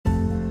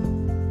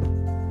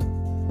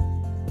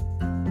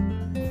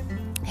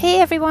Hey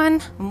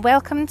everyone, and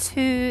welcome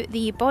to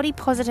the Body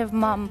Positive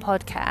Mum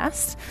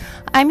podcast.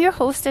 I'm your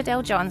host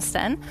Adele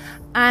Johnston,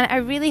 and I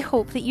really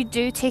hope that you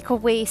do take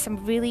away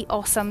some really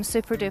awesome,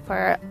 super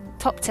duper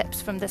top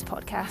tips from this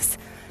podcast.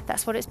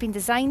 That's what it's been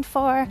designed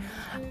for.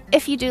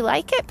 If you do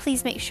like it,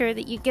 please make sure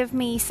that you give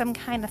me some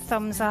kind of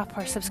thumbs up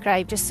or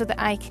subscribe just so that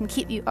I can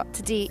keep you up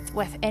to date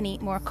with any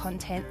more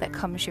content that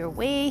comes your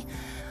way.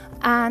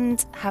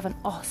 And have an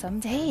awesome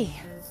day.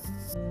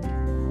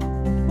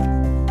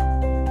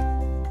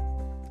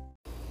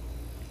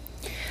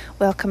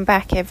 Welcome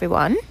back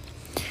everyone.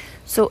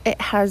 So it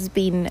has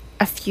been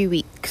a few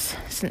weeks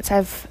since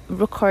I've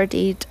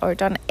recorded or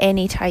done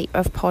any type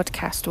of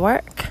podcast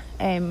work.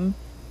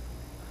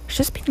 It's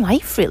just been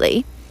life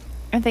really.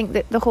 I think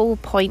that the whole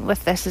point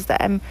with this is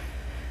that I'm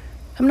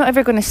not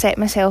ever going to set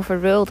myself a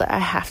rule that I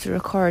have to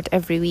record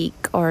every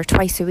week or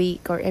twice a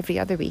week or every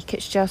other week.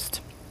 It's just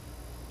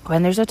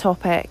when there's a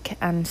topic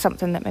and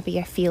something that maybe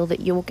I feel that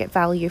you'll get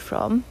value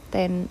from,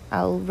 then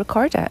I'll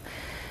record it.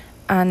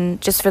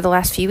 And just for the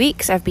last few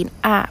weeks, I've been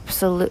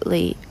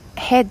absolutely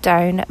head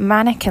down,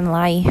 manic in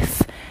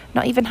life,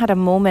 not even had a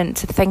moment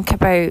to think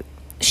about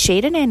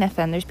sharing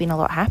anything. There's been a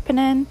lot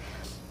happening.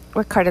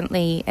 We're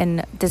currently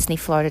in Disney,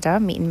 Florida,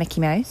 meeting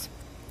Mickey Mouse,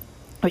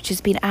 which has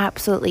been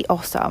absolutely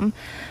awesome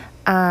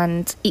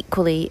and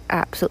equally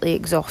absolutely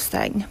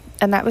exhausting.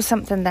 And that was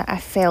something that I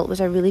felt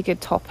was a really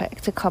good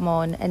topic to come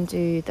on and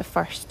do the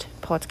first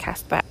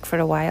podcast back for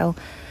a while.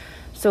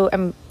 So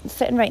I'm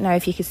sitting right now,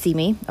 if you could see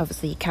me,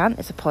 obviously you can't,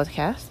 it's a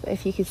podcast, but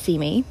if you could see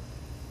me,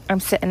 I'm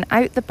sitting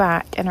out the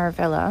back in our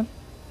villa.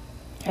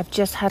 I've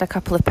just had a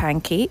couple of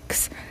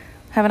pancakes,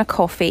 having a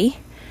coffee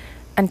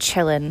and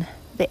chilling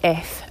the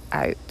F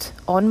out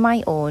on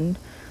my own,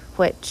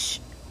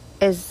 which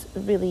is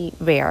really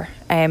rare.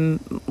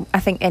 I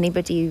think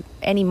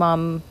any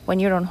mum, when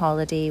you're on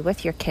holiday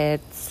with your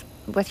kids,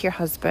 with your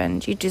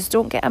husband, you just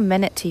don't get a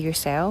minute to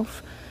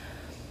yourself.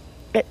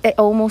 It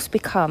almost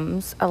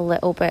becomes a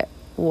little bit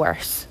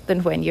worse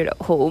than when you're at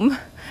home,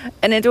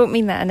 and I don't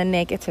mean that in a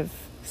negative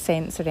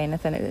sense or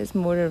anything. It is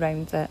more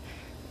around that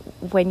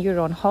when you're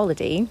on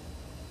holiday,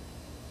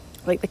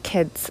 like the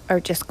kids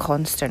are just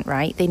constant,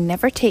 right? They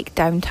never take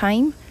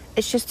downtime.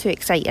 It's just too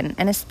exciting,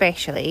 and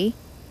especially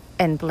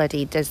in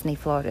bloody Disney,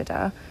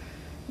 Florida,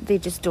 they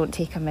just don't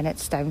take a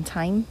minute's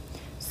downtime.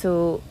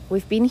 So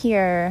we've been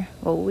here,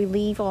 we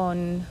leave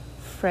on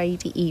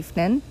Friday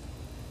evening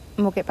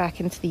and we'll get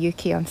back into the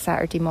UK on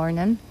Saturday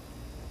morning.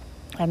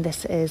 And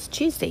this is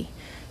Tuesday.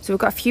 So we've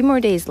got a few more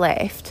days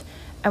left,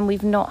 and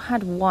we've not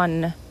had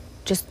one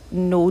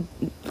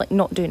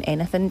not doing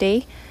anything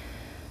day.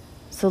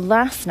 So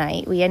last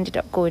night we ended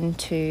up going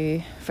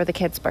for the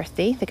kids'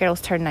 birthday. The girls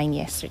turned 9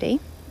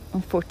 yesterday,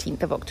 on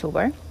 14th of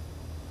October.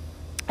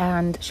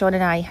 And Sean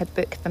and I had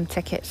booked them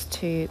tickets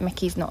to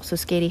Mickey's Not So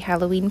Scary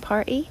Halloween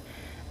party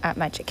at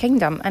Magic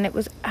Kingdom, and it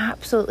was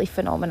absolutely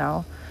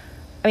phenomenal.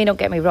 I mean, don't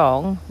get me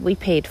wrong, we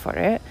paid for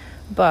it,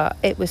 but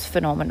it was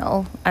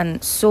phenomenal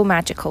and so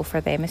magical for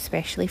them,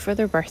 especially for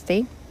their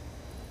birthday.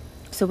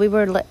 So we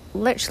were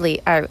literally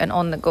out and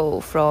on the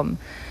go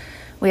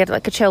we had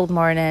like a chilled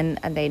morning,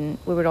 and then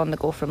we were on the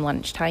go from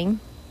lunchtime.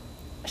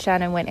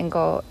 Shannon went and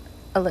got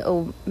a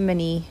little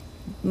mini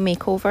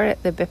makeover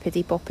at the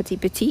Bippity Boppity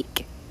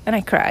Boutique, and I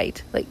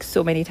cried like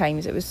so many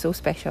times. It was so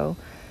special.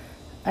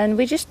 And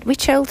we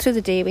chilled through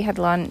the day. We had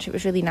lunch, it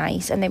was really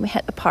nice, and then we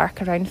hit the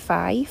park around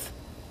 5,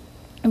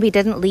 and we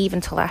didn't leave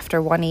until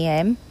after 1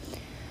 a.m.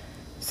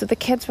 So the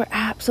kids were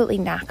absolutely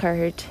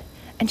knackered.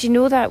 And you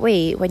know that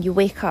way when you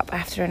wake up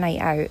after a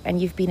night out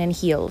and you've been in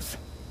heels?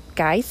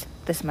 Guys,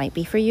 this might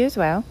be for you as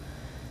well.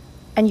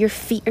 And your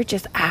feet are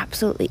just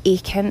absolutely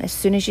aching. As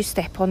soon as you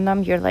step on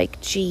them, you're like,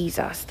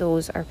 Jesus,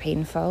 those are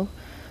painful.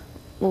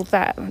 Well,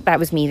 that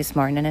was me this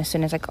morning as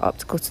soon as I got up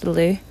to go to the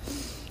loo.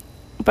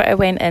 But I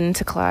went in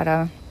to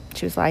Clara.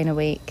 She was lying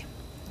awake.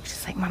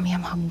 She's like, Mummy,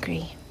 I'm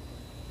hungry.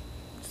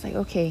 It's like,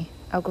 okay,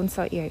 I'll go and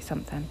sort you out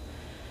something.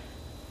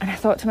 And I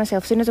thought to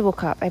myself, as soon as I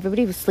woke up,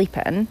 everybody was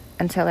sleeping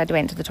until I'd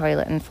went to the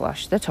toilet and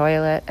flushed the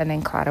toilet, and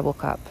then Clara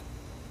woke up.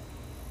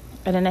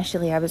 And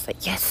initially I was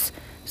like, yes,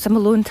 some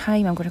alone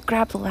time. I'm going to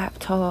grab the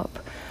laptop.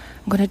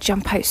 I'm going to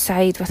jump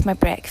outside with my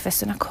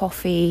breakfast and a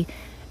coffee.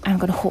 And I'm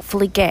going to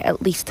hopefully get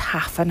at least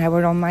half an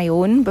hour on my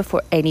own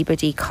before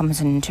anybody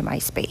comes into my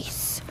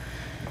space.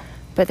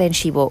 But then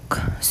she woke.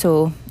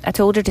 So I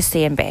told her to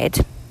stay in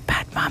bed.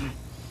 Bad mum.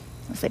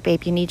 I was like,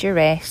 babe, you need your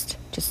rest.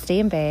 Just stay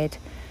in bed.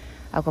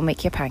 I'll go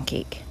make you a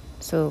pancake.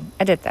 So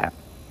I did that.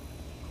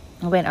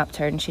 I went up to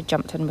her and she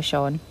jumped in with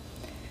Sean.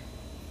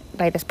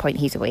 By this point,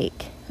 he's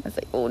awake. I was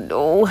like, oh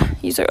no,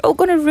 you are all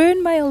going to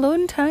ruin my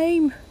alone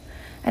time.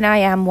 And I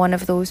am one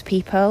of those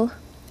people.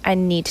 I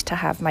need to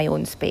have my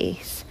own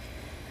space.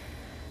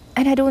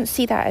 And I don't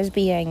see that as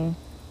being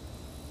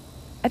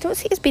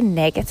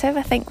negative.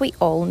 I think we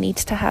all need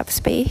to have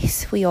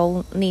space. We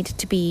all need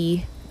to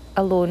be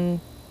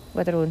alone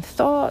with our own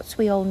thoughts.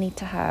 We all need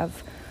to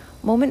have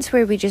moments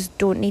where we just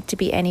don't need to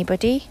be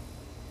anybody,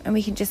 and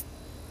we can just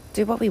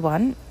do what we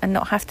want and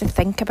not have to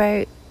think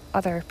about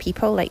other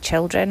people like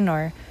children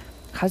or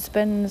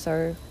husbands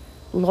or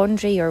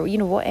laundry or,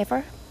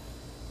 whatever.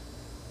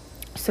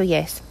 So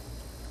yes,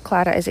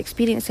 Clara is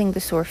experiencing the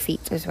sore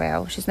feet as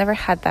well. She's never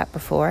had that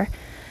before.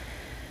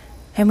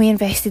 And we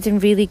invested in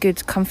really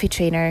good comfy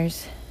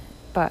trainers.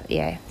 But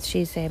yeah,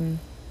 she's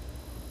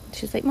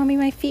like, Mummy,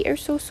 my feet are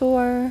so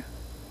sore.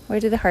 Where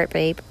do they hurt,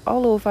 babe?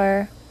 All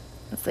over.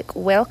 It's like,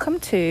 welcome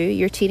to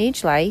your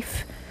teenage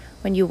life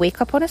when you wake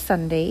up on a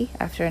Sunday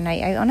after a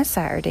night out on a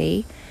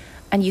Saturday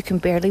and you can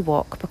barely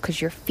walk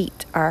because your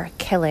feet are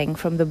killing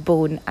from the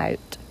bone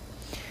out.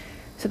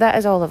 So that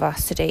is all of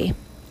us today.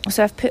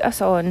 So I've put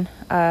us on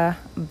a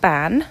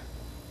ban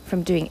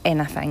from doing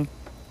anything.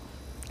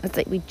 It's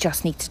like we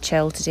just need to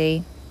chill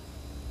today.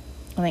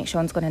 I think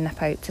Sean's going to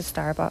nip out to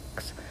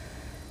Starbucks,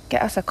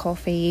 get us a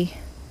coffee,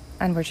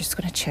 and we're just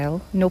going to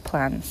chill. No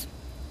plans.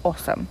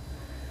 Awesome.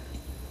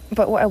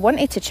 But what I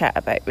wanted to chat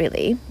about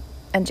really,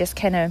 and just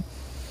kind of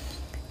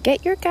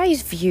get your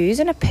guys' views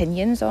and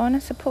opinions on, I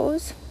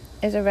suppose,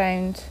 is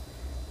around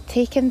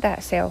taking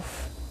that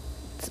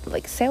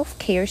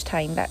self-care's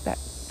time, that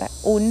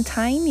own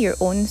time, your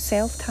own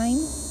self time.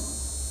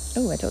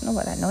 Oh, I don't know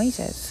what that noise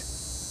is.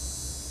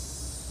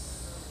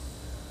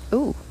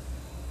 Oh,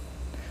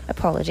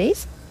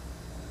 apologies.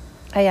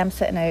 I am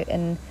sitting out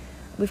and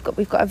we've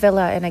got a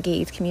villa in a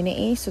gated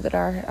community, so there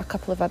are a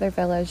couple of other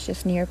villas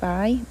just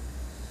nearby.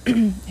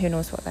 Who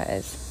knows what that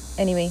is.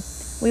 Anyway,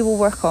 we will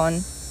work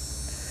on.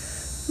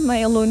 My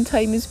alone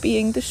time is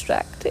being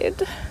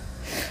distracted.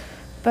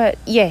 But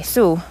yeah,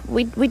 so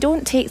we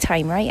don't take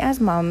time, right, as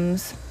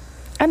mums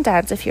and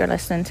dads, if you're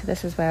listening to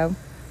this as well.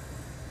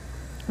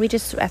 We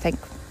just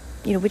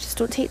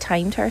don't take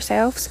time to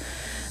ourselves.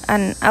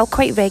 And I'll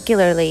quite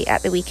regularly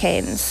at the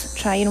weekends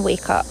try and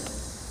wake up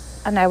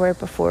an hour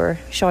before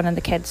Sean and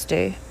the kids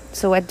do.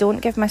 So I don't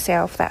give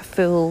myself that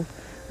full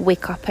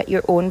wake up at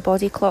your own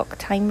body clock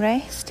time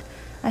rest.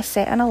 I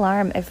set an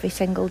alarm every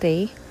single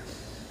day,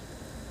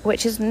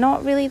 which is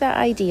not really that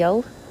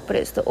ideal, but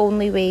it's the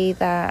only way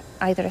that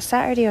either a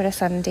Saturday or a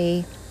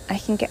Sunday I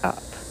can get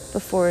up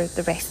before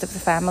the rest of the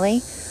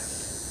family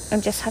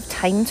and just have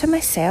time to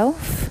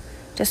myself.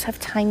 Just have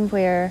time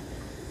where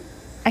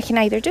I can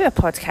either do a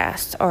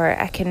podcast or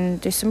I can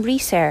do some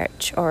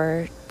research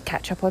or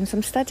catch up on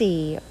some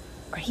study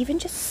or even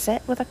just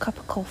sit with a cup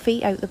of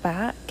coffee out the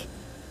back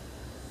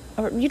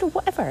or,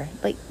 whatever.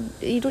 Like,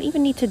 you don't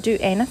even need to do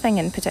anything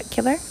in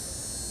particular.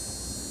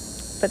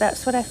 But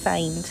that's what I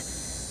find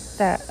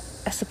that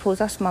I suppose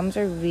us mums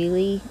are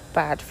really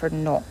bad for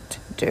not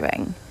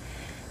doing.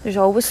 There's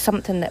always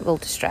something that will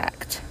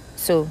distract.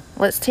 So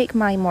let's take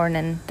my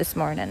morning this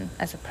morning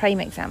as a prime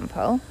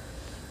example.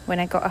 When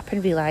I got up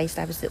and realised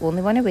I was the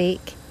only one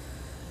awake.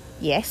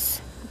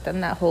 Yes,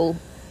 done that whole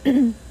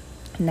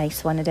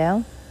nice one,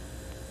 Adele.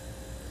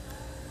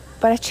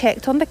 But I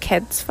checked on the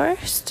kids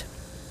first.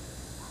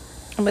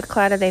 And with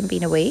Clara then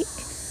being awake,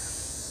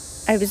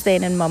 I was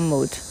then in mum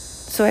mode.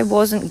 So I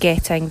wasn't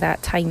getting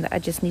that time that I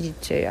just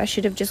needed to. I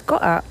should have just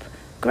got up,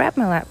 grabbed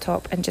my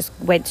laptop and just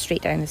went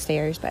straight down the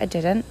stairs, but I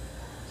didn't.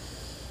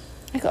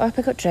 I got up,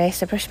 I got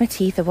dressed, I brushed my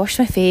teeth, I washed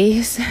my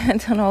face, I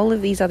done all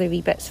of these other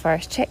wee bits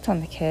first, checked on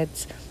the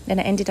kids, then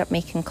I ended up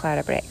making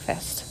Clara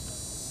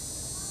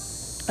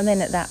breakfast. And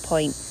then at that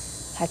point,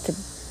 I had to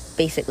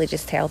basically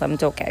just tell them,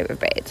 don't get out of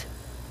bed.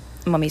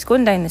 Mummy's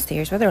going down the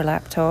stairs with her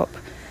laptop,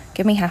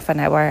 give me half an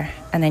hour,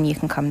 and then you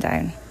can come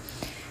down.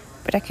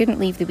 But I couldn't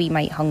leave the wee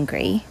mite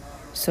hungry,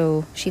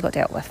 so she got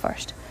dealt with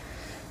first.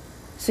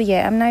 So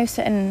yeah, I'm now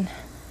sitting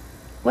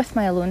with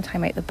my alone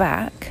time out the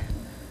back,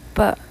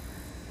 but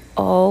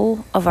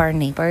all of our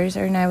neighbours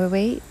are now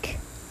awake,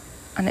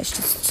 and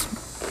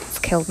it's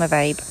killed my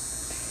vibe.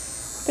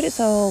 But it's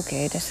all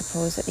good, I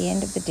suppose. At the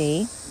end of the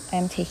day,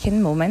 I'm taking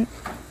a moment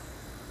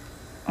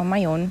on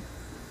my own,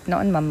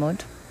 not in mum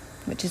mode,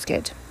 which is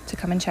good, to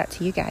come and chat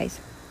to you guys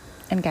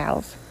and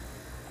gals.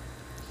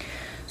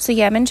 So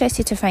yeah, I'm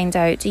interested to find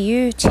out, do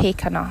you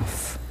take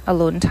enough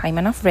alone time,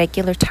 enough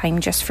regular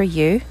time just for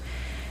you?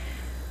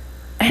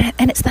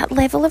 And it's that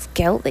level of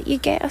guilt that you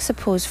get, I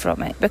suppose,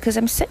 from it, because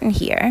I'm sitting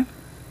here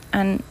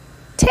and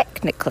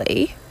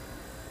technically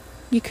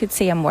you could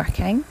say I'm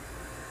working.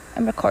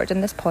 I'm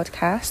recording this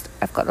podcast.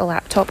 I've got the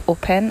laptop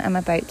open. I'm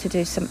about to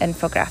do some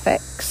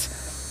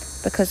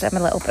infographics because I'm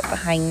a little bit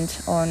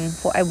behind on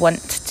what I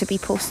want to be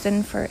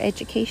posting for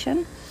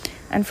education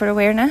and for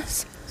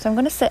awareness. So I'm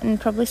going to sit and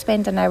probably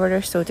spend an hour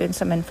or so doing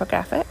some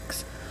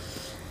infographics.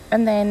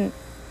 And then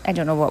I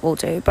don't know what we'll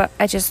do, but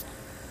I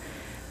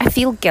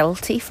feel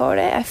guilty for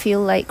it. I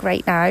feel like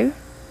right now,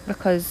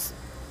 because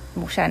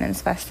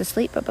Shannon's fast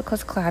asleep, but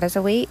because Clara's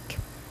awake,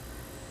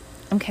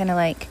 I've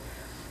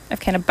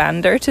kind of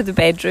banned her to the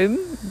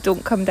bedroom.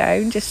 Don't come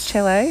down, just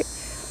chill out.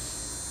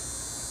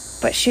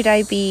 But should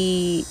I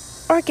be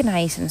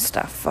organising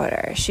stuff for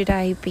her? Should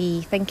I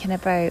be thinking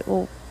about,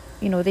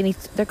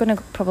 they're going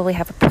to probably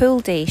have a pool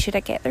day. Should I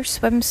get their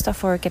swim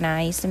stuff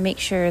organised and make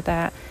sure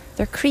that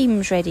their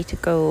cream's ready to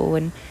go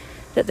and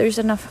that there's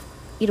enough,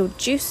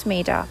 juice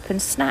made up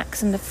and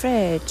snacks in the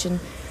fridge? And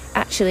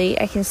actually,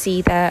 I can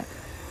see that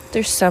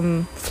there's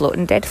some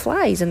floating dead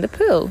flies in the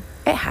pool.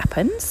 It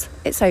happens.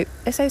 It's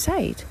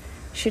outside.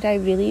 Should I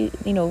really,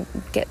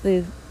 get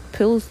the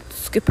pool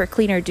scooper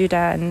cleaner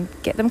doodah and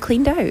get them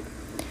cleaned out?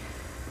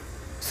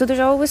 So there's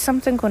always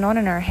something going on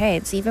in our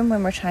heads, even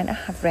when we're trying to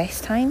have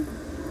rest time,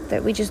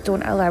 that we just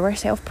don't allow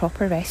ourselves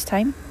proper rest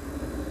time.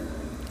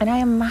 And I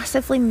am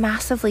massively,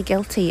 massively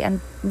guilty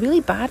and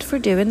really bad for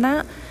doing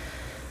that.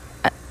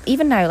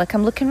 Even now, like,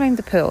 I'm looking around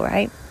the pool,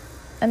 right?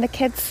 And the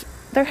kids,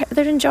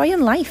 they're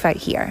enjoying life out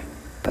here.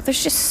 But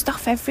there's just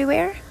stuff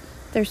everywhere.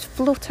 There's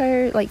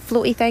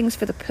floaty things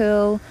for the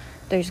pool.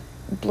 There's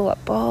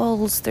blow-up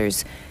balls.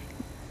 There's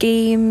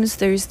games.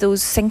 There's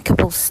those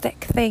sinkable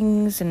stick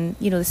things and,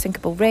 the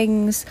sinkable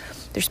rings.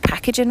 There's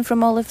packaging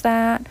from all of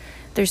that.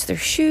 There's their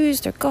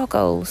shoes, their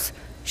goggles.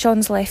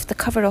 Sean's left the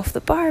cover off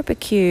the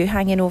barbecue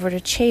hanging over a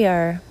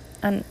chair,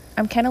 and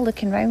I'm kind of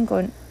looking around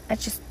going, I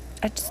just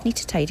need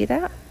to tidy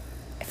that.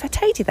 If I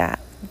tidy that,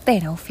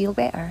 then I'll feel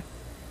better.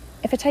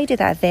 If I tidy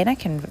that, then I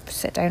can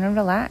sit down and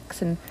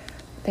relax, and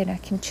then I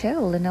can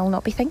chill and I'll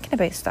not be thinking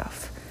about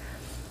stuff.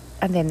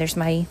 And then there's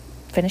my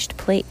finished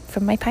plate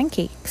from my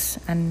pancakes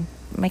and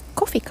my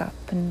coffee cup,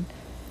 and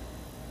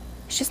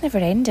it's just never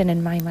ending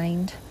in my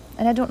mind.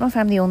 And I don't know if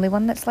I'm the only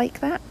one that's like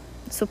that,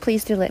 so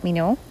please do let me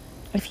know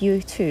if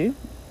you too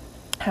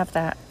have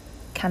that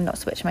cannot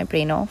switch my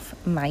brain off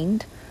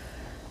mind.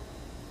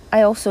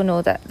 I also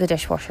know that the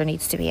dishwasher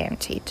needs to be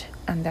emptied,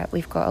 and that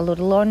we've got a load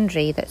of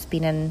laundry that's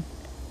been in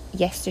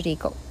yesterday,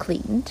 got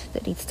cleaned,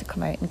 that needs to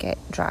come out and get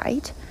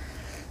dried,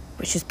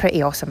 which is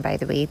pretty awesome, by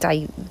the way.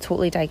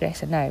 Totally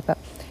digressing now, but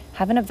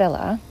having a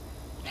villa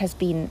has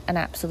been an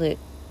absolute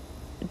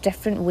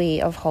different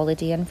way of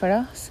holidaying for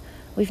us.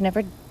 We've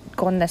never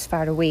gone this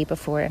far away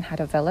before and had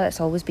a villa. It's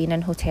always been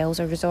in hotels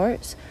or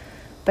resorts.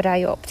 But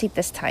I opted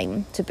this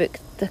time to book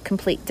the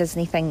complete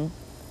Disney thing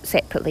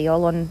separately,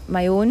 all on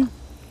my own.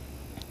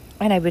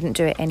 And I wouldn't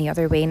do it any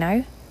other way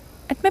now.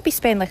 I'd maybe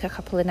spend like a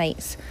couple of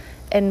nights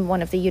in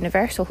one of the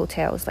Universal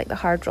hotels, like the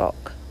Hard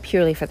Rock,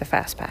 purely for the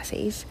fast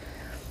passes.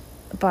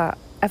 But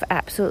I've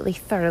absolutely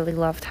thoroughly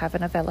loved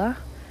having a villa.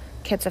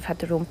 Kids have had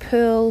their own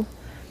pool.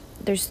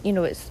 There's,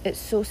 it's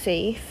so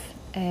safe.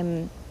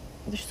 There's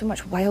so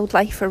much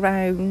wildlife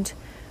around.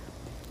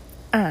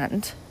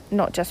 And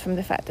not just from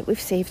the fact that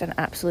we've saved an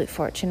absolute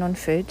fortune on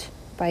food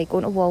by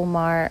going to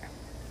Walmart.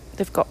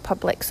 They've got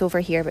Publix over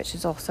here, which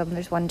is awesome.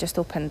 There's one just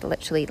opened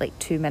literally like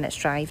 2 minutes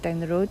drive down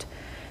the road.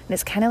 And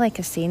it's kind of like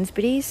a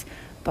Sainsbury's.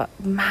 But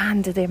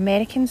man, do the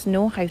Americans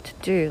know how to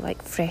do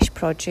like fresh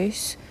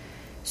produce.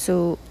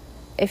 So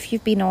if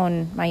you've been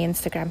on my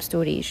Instagram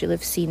stories, you'll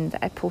have seen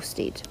that I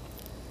posted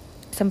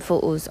some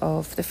photos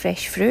of the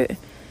fresh fruit.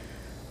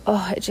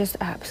 Oh, it just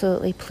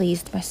absolutely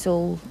pleased my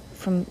soul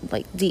from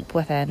like deep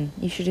within.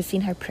 You should have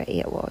seen how pretty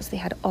it was. They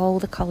had all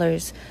the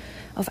colours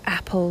of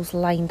apples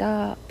lined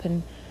up,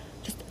 and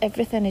just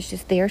everything is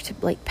just there to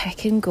like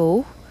pick and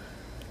go.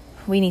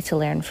 We need to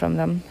learn from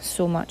them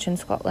so much in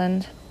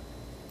Scotland.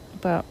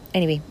 But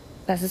anyway,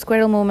 that's a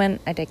squirrel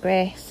moment. I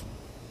digress.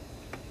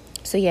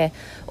 So yeah,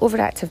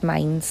 overactive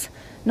minds,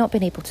 not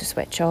being able to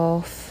switch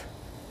off.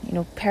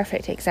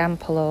 Perfect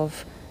example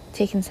of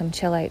taking some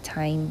chill out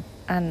time,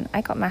 and I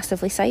got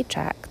massively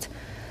sidetracked.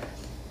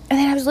 And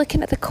then I was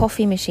looking at the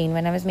coffee machine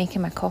when I was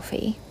making my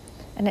coffee,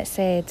 and it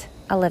said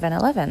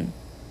 11:11.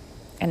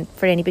 And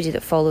for anybody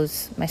that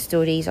follows my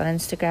stories on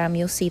Instagram,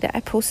 you'll see that I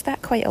post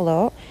that quite a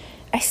lot.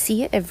 I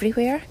see it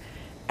everywhere,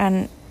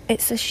 and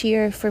it's a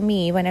sheer, for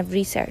me, when I've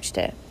researched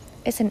it,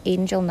 it's an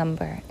angel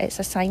number. It's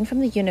a sign from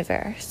the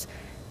universe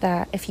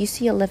that if you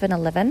see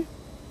 11:11,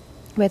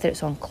 whether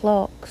it's on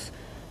clocks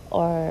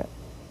or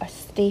a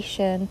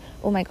station,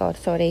 oh my god,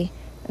 sorry,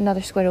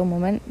 another squirrel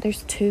moment.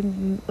 There's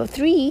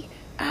 3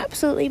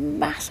 absolutely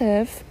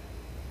massive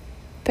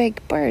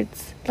big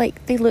birds.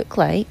 Like, they look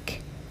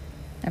like,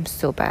 I'm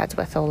so bad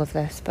with all of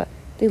this, but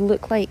they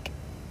look like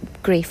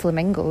grey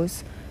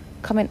flamingos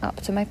coming up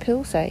to my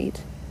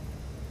poolside,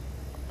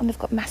 and they've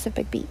got massive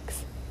big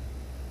beaks.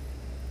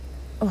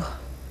 Oh,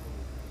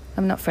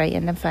 I'm not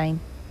frightened, I'm fine.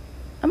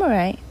 I'm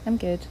alright, I'm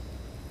good.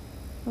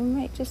 I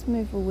might just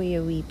move away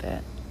a wee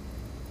bit,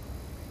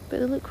 but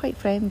they look quite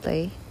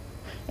friendly.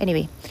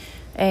 Anyway,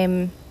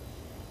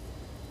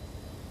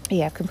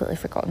 yeah, I've completely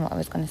forgotten what I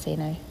was going to say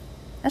now.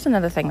 That's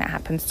another thing that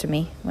happens to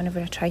me whenever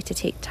I try to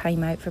take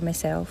time out for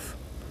myself.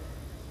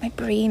 My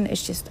brain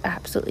is just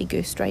absolutely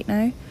goosed right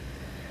now.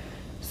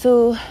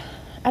 So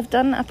I've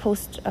done a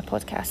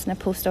podcast and a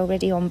post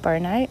already on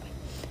burnout.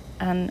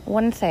 And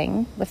one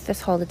thing with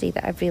this holiday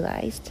that I've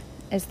realised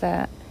is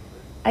that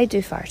I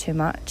do far too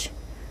much.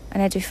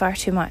 And I do far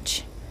too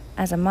much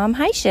as a mum.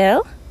 Hi,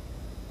 Shell.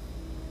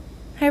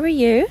 How are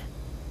you?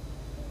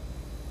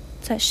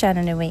 So that's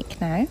Shannon awake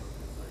now.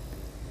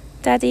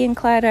 Daddy and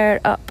Clara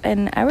are up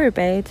in our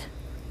bed.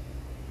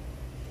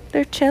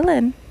 They're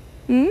chilling.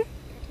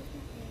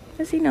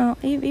 Is he not?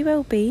 He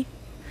will be.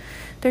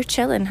 They're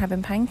chilling,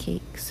 having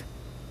pancakes.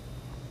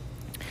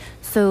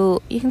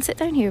 So you can sit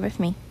down here with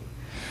me.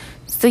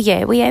 So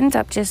yeah, we end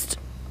up just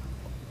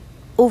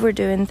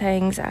overdoing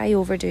things. I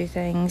overdo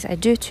things. I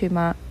do too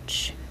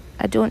much.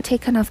 I don't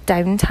take enough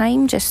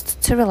downtime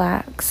just to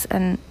relax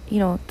and,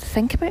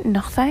 think about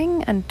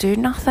nothing and do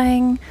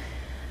nothing.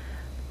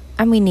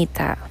 And we need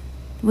that.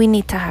 We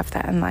need to have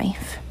that in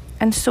life.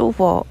 And so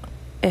what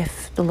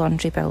if the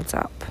laundry builds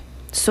up?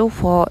 So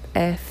what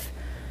if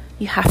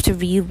you have to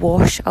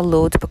re-wash a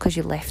load because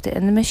you left it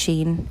in the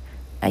machine?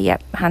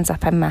 Yep, hands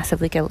up, I'm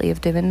massively guilty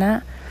of doing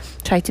that.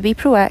 Try to be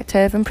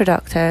proactive and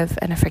productive,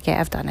 and I forget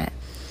I've done it.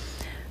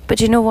 But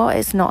you know what?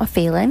 It's not a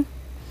failing.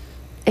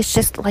 It's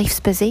just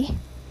life's busy.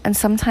 And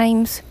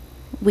sometimes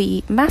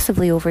we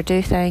massively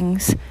overdo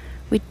things.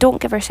 We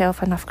don't give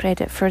ourselves enough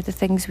credit for the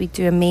things we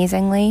do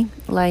amazingly,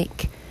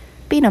 like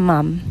being a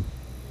mum,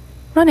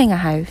 running a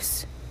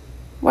house,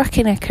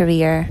 working a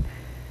career,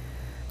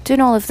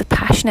 doing all of the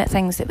passionate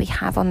things that we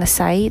have on the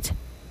side.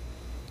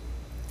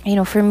 You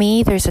know, for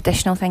me, there's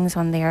additional things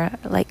on there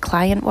like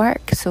client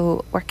work,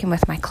 so working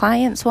with my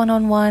clients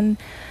one-on-one.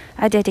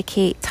 I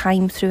dedicate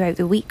time throughout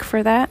the week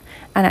for that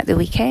and at the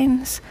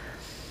weekends.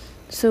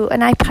 So,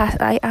 and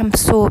I am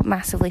so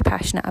massively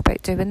passionate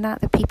about doing that.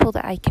 The people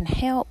that I can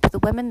help, the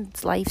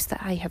women's lives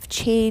that I have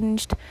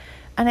changed.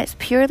 And it's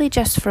purely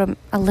just from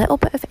a little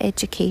bit of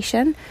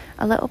education,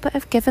 a little bit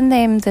of giving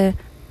them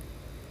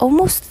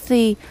almost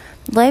the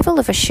level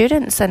of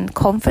assurance and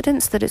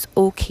confidence that it's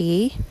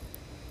okay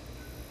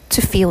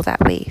to feel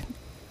that way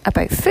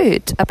about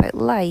food, about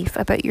life,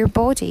 about your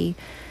body.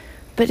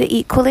 But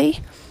equally,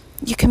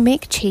 you can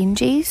make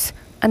changes,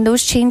 and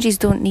those changes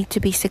don't need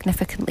to be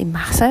significantly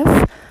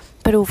massive.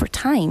 But over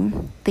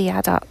time, they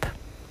add up.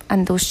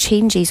 And those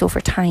changes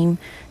over time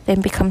then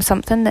become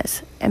something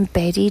that's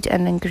embedded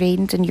and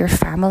ingrained in your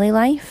family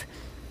life.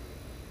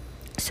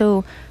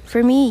 So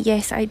for me,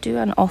 yes, I do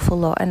an awful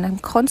lot. And I'm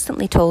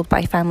constantly told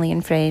by family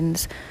and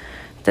friends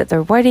that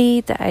they're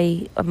worried that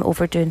I am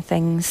overdoing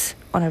things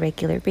on a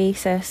regular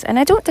basis. And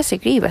I don't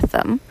disagree with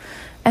them.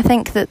 I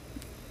think that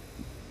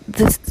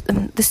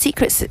the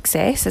secret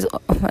success is,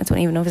 I don't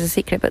even know if it's a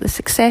secret, but the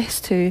success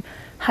to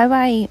how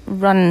I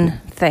run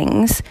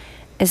things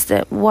is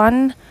that,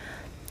 one,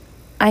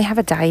 I have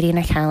a diary and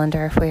a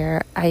calendar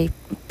where I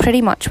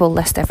pretty much will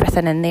list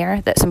everything in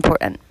there that's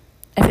important.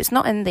 If it's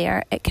not in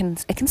there, it can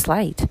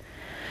slide.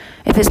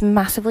 If it's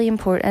massively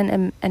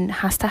important and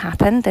has to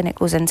happen, then it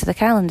goes into the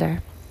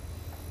calendar.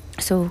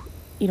 So,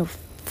 you know,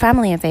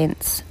 family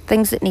events,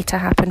 things that need to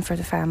happen for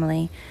the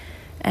family.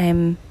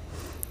 I'm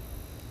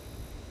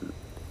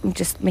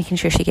just making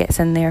sure she gets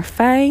in there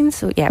fine.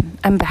 So yeah,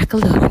 I'm back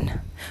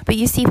alone. But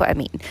you see what I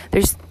mean.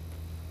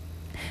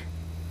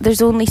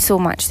 There's only so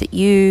much that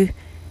you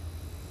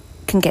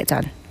can get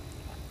done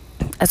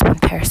as one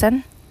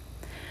person.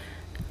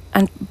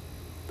 And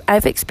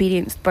I've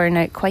experienced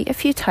burnout quite a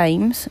few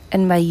times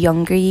in my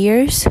younger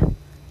years,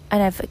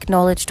 and I've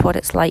acknowledged what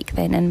it's like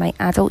then in my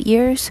adult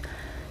years.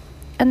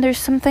 And there's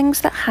some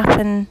things that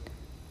happen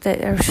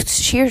that are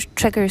sheer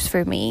triggers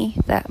for me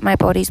that my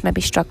body's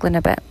maybe struggling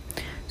a bit.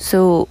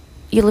 So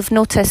you'll have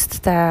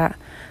noticed that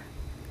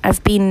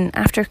I've been,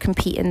 after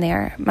competing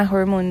there, my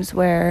hormones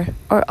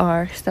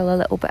are still a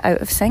little bit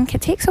out of sync.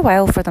 It takes a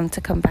while for them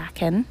to come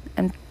back in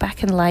and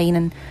back in line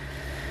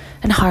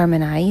and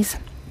harmonise.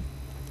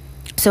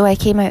 So I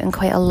came out in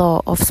quite a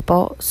lot of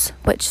spots,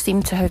 which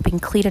seem to have been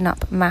clearing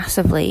up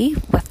massively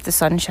with the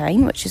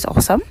sunshine, which is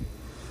awesome.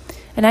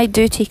 And I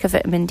do take a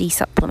vitamin D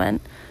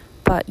supplement,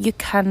 but you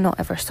cannot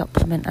ever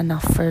supplement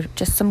enough for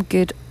just some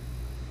good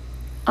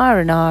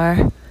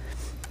R&R,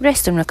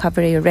 rest and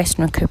recovery or rest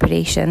and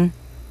recuperation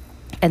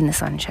in the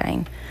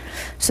sunshine.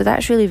 So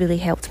that's really, really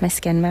helped my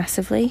skin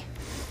massively.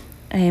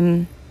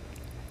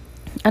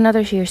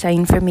 Another sheer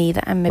sign for me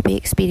that I'm maybe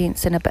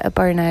experiencing a bit of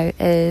burnout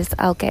is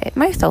I'll get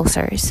mouth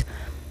ulcers,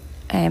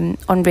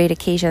 on rare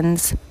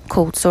occasions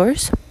cold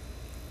sores.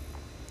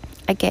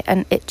 I get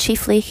an itchy,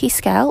 flaky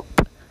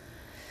scalp.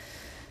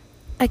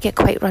 I get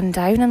quite run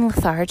down and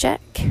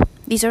lethargic.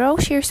 These are all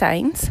sheer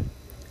signs.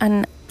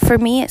 And for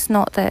me, it's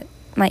not that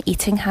my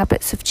eating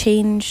habits have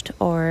changed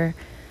or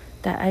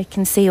that I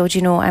can say, oh, do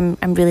you know, I'm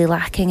really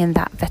lacking in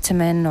that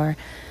vitamin, or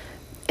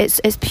it's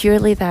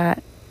purely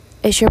that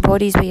it's your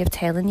body's way of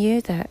telling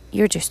you that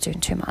you're just doing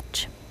too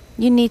much.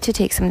 You need to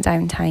take some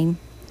downtime.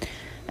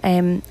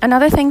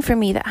 Another thing for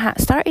me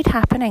that started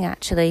happening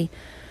actually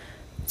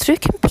through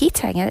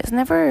competing, and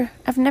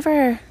I've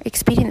never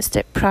experienced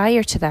it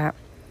prior to that.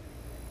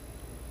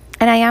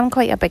 And I am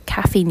quite a big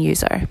caffeine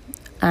user,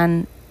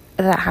 and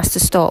that has to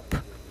stop.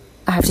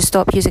 I have to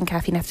stop using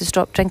caffeine. I have to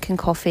stop drinking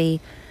coffee.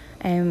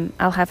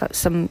 I'll have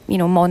some,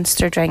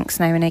 monster drinks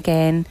now and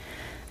again.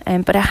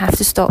 But I have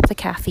to stop the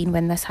caffeine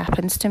when this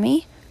happens to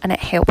me, and it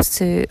helps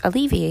to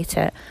alleviate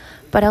it.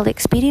 But I'll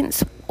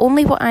experience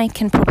only what I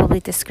can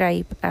probably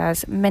describe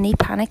as mini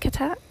panic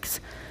attacks.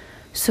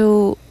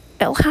 So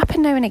it'll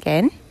happen now and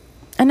again,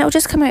 and it'll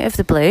just come out of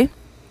the blue.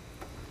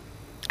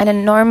 And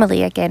then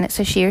normally, again, it's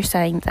a sheer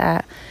sign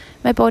that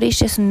my body's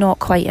just not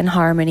quite in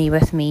harmony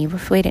with me,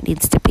 with where it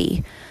needs to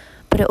be.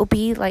 But it'll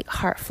be like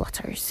heart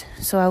flutters.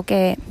 So I'll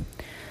get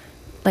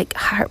like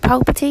heart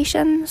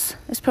palpitations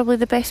is probably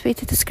the best way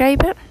to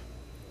describe it.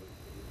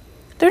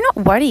 They're not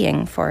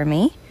worrying for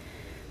me.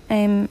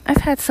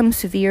 I've had some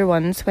severe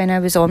ones when I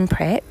was on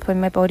prep,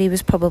 when my body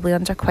was probably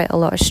under quite a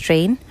lot of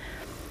strain.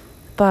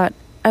 But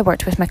I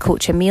worked with my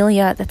coach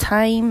Amelia at the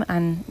time,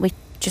 and we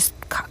just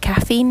cut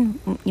caffeine.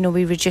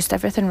 We reduced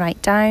everything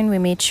right down. We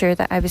made sure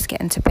that I was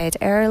getting to bed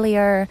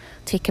earlier,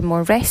 taking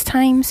more rest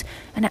times,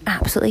 and it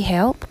absolutely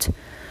helped.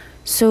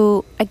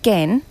 So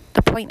again,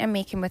 the point I'm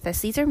making with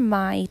this, these are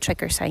my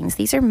trigger signs.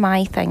 These are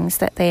my things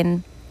that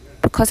then,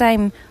 because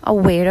I'm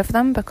aware of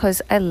them,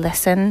 because I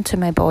listen to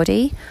my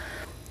body,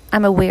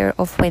 I'm aware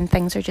of when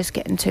things are just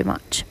getting too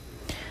much.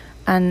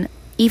 And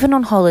even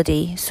on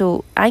holiday,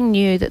 so I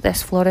knew that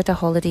this Florida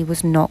holiday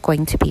was not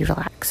going to be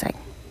relaxing.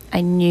 I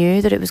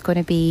knew that it was going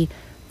to be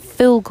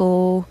full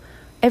go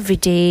every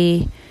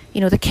day.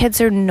 The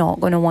kids are not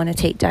going to want to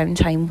take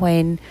downtime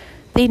when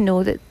they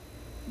know that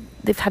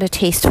they've had a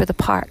taste for the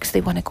parks.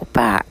 They want to go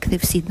back.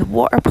 They've seen the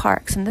water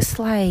parks and the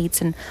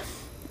slides, and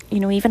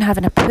even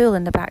having a pool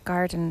in the back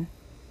garden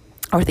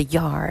or the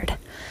yard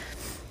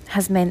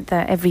has meant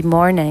that every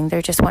morning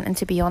they're just wanting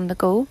to be on the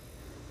go.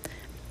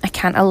 I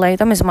can't allow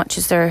them, as much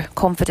as they're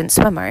confident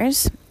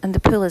swimmers and the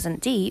pool isn't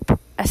deep,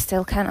 I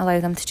still can't allow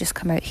them to just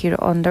come out here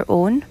on their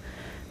own,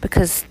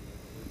 because,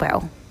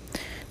 well,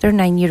 they're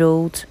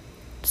 9-year-old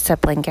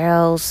sibling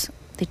girls.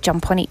 They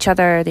jump on each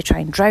other, they try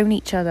and drown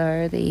each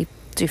other, they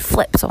do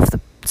flips off the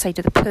side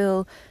of the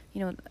pool.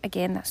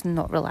 Again, that's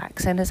not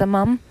relaxing as a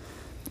mum.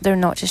 They're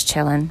not just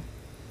chilling.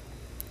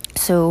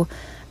 So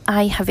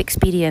I have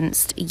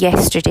experienced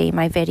yesterday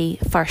my very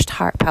first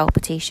heart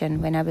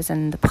palpitation when I was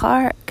in the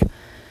park.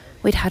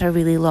 We'd had a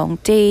really long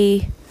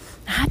day.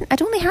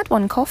 I'd only had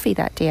one coffee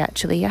that day,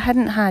 actually. I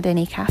hadn't had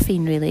any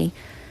caffeine, really.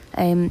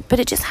 But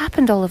it just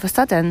happened all of a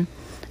sudden.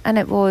 And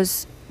it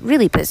was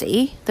really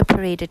busy. The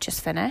parade had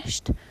just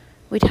finished.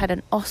 We'd had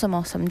an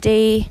awesome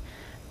day.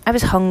 I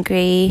was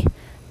hungry.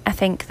 I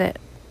think that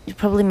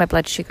probably my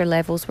blood sugar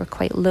levels were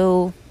quite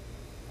low.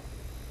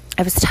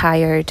 I was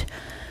tired.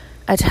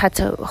 I'd had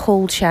to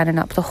hold Shannon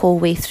up the whole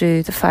way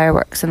through the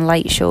fireworks and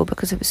light show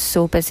because it was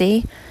so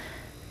busy.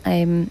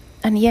 And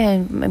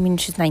yeah,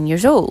 she's 9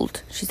 years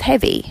old. She's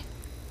heavy.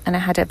 And I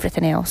had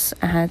everything else.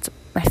 I had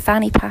my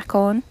fanny pack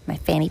on, my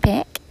fanny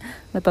pack,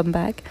 my bum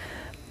bag,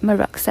 my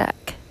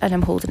rucksack, and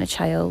I'm holding a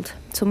child.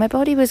 So my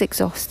body was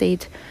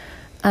exhausted.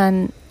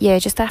 And yeah,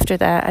 just after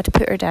that, I'd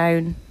put her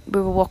down.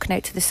 We were walking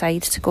out to the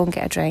side to go and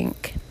get a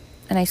drink,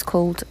 a nice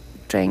cold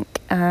drink.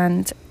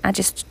 And I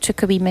just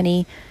took a wee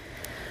mini,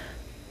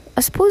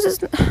 I suppose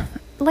it's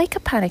like a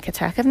panic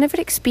attack. I've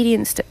never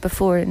experienced it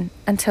before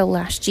until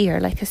last year,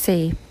 like I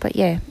say. But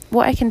yeah,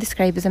 what I can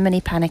describe as a mini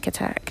panic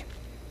attack.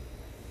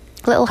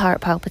 Little heart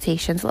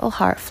palpitations, little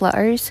heart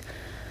flutters.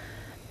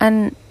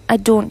 And I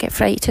don't get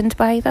frightened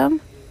by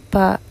them.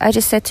 But I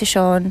just said to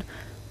Sean,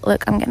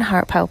 look, I'm getting a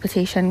heart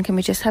palpitation. Can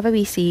we just have a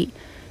wee seat?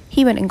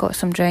 He went and got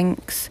some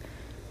drinks.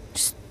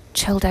 Just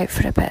chilled out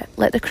for a bit.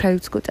 Let the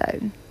crowds go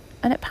down.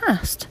 And it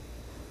passed.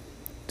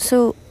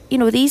 So,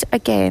 these,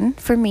 again,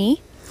 for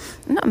me,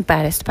 I'm not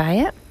embarrassed by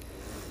it,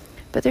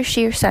 but they're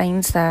sheer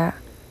signs that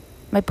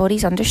my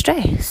body's under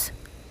stress.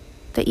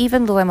 That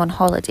even though I'm on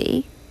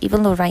holiday,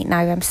 even though right now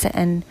I'm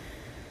sitting,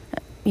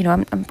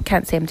 I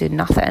can't say I'm doing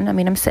nothing.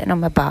 I'm sitting on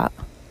my butt,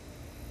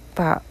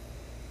 but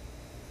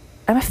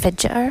I'm a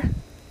fidgeter.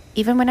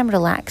 Even when I'm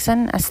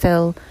relaxing, I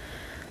still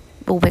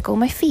will wiggle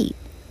my feet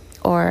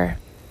or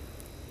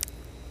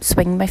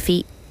swing my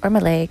feet or my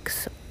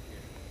legs,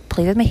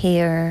 play with my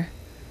hair.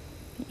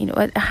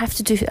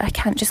 I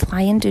can't just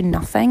lie and do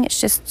nothing.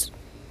 It's just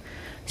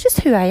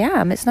who I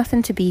am. It's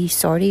nothing to be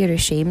sorry or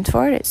ashamed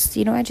for. It's,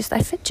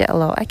 I fidget a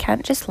lot. I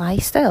can't just lie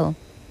still.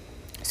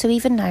 So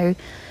even now,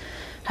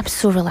 I'm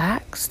so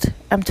relaxed.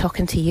 I'm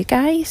talking to you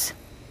guys.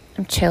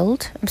 I'm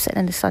chilled. I'm sitting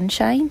in the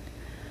sunshine,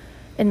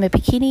 in my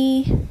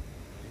bikini,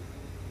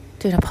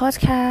 doing a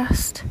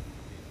podcast,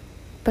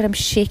 but I'm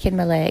shaking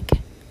my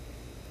leg.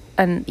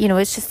 And,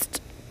 it's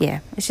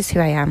just who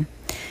I am.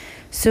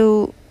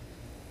 So,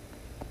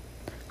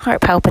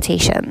 heart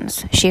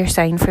palpitations, sheer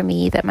sign for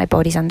me that my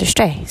body's under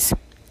stress.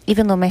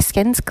 Even though my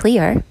skin's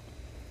clear,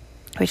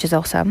 which is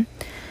awesome,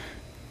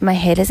 my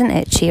head isn't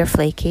itchy or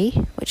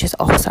flaky, which is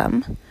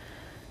awesome,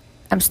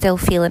 I'm still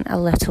feeling a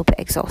little bit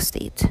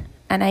exhausted.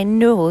 And I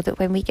know that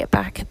when we get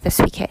back this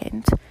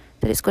weekend,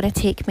 that it's going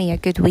to take me a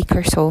good week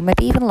or so,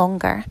 maybe even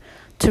longer,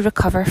 to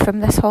recover from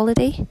this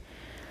holiday.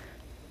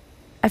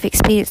 I've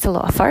experienced a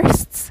lot of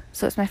firsts.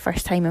 So it's my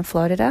first time in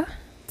Florida.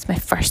 It's my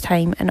first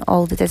time in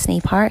all the Disney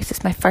parks.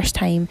 It's my first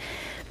time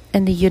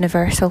in the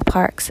Universal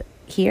parks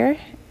here.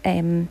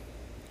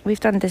 We've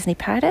done Disney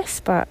Paris,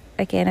 but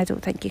again, I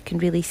don't think you can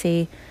really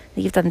say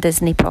that you've done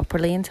Disney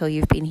properly until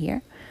you've been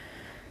here.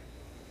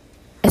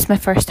 It's my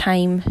first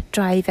time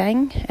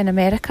driving in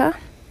America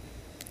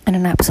in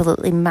an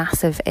absolutely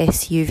massive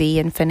SUV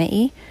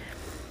Infiniti.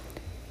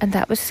 And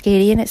that was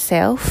scary in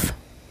itself,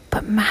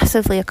 but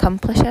massively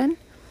accomplishing.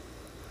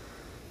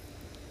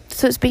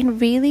 So it's been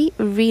really,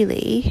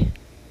 really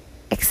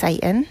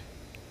exciting,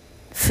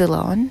 full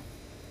on,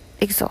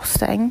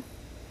 exhausting,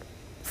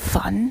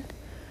 fun.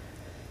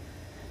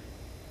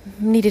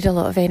 Needed a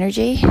lot of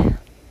energy.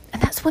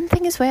 And that's one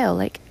thing as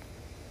well.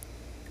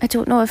 I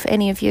don't know if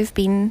any of you have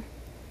been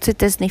to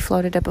Disney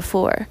Florida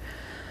before,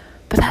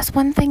 but that's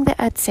one thing that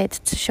I'd said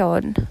to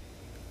Sean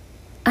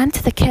and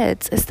to the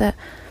kids is that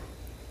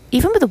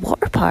even with the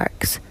water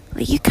parks,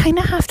 like, you kind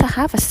of have to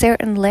have a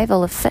certain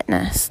level of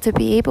fitness to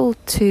be able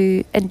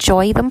to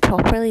enjoy them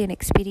properly and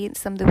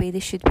experience them the way they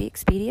should be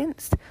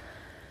experienced.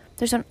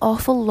 There's an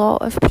awful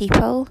lot of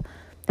people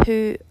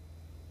who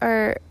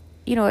are,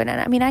 and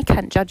I mean, I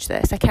can't judge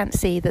this. I can't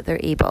say that they're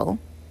able,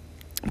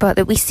 but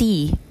that we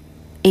see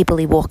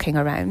ably walking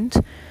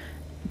around,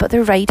 but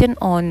they're riding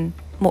on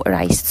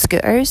motorised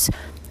scooters,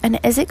 and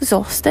it is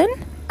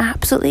exhausting,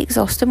 absolutely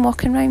exhausting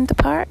walking around the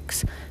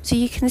parks. So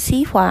you can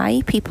see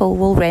why people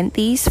will rent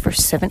these for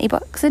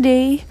 $70 a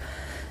day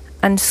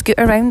and scoot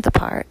around the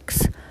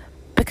parks,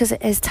 because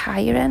it is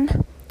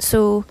tiring.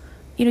 So,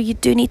 you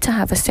do need to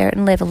have a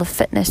certain level of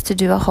fitness to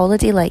do a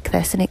holiday like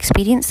this and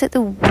experience it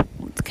the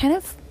kind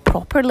of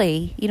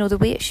properly, the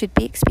way it should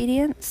be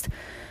experienced.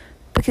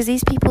 Because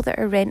these people that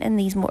are renting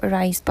these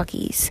motorised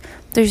buggies,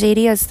 there's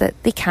areas that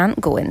they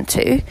can't go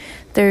into,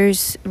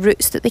 there's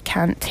routes that they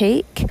can't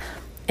take.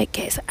 It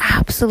gets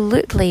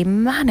absolutely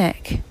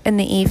manic in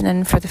the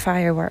evening for the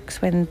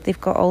fireworks when they've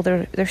got all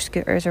their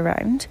scooters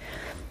around.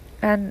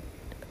 And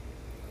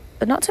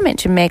not to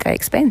mention mega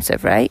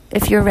expensive, right?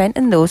 If you're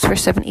renting those for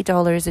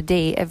 $70 a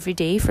day every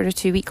day for a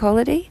 2-week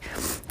holiday,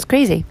 it's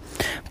crazy.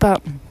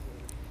 But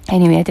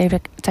anyway, I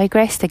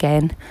digressed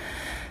again.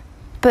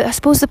 But I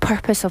suppose the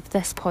purpose of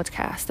this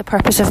podcast, the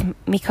purpose of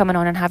me coming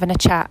on and having a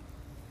chat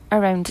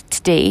around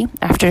today,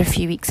 after a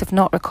few weeks of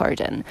not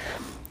recording,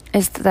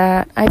 is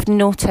that I've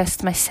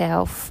noticed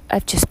myself,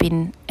 I've just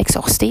been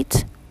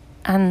exhausted,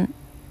 and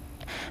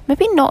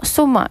maybe not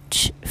so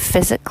much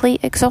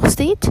physically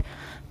exhausted,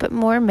 but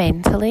more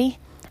mentally.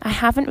 I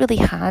haven't really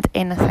had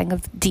anything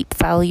of deep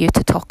value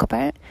to talk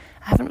about.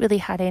 I haven't really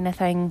had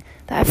anything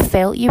that I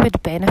felt you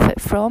would benefit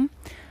from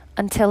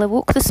until I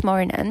woke this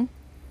morning.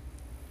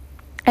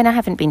 And I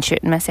haven't been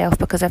shooting myself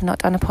because I've not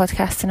done a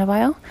podcast in a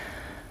while.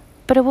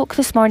 But I woke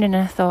this morning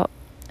and I thought,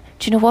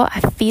 do you know what?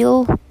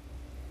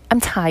 I'm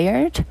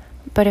tired,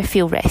 but I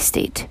feel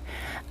rested.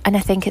 And I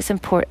think it's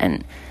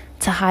important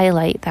to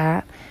highlight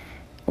that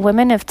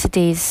women of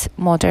today's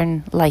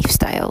modern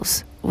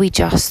lifestyles, we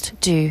just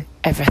do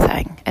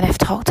everything. And I've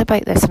talked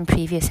about this in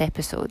previous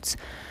episodes.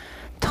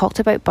 Talked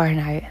about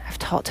burnout. I've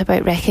talked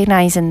about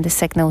recognising the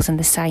signals and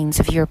the signs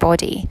of your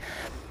body.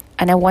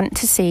 And I want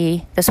to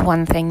say this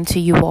one thing to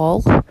you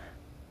all,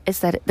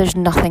 is that there's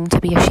nothing to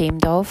be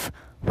ashamed of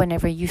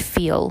whenever you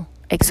feel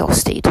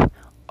exhausted,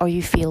 or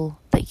you feel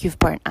like you've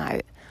burnt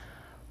out,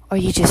 or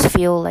you just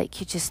feel like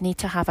you just need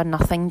to have a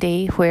nothing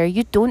day where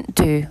you don't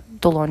do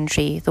the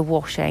laundry, the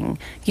washing,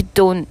 you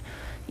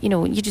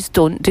just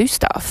don't do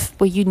stuff,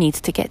 where you need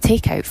to get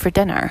takeout for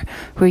dinner,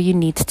 where you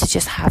need to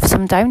just have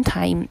some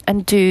downtime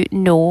and do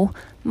no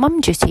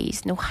mum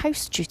duties, no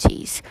house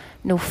duties,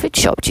 no food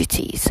shop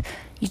duties.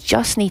 You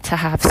just need to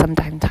have some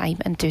downtime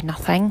and do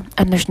nothing.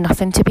 And there's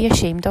nothing to be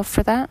ashamed of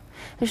for that.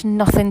 There's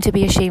nothing to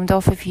be ashamed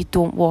of if you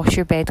don't wash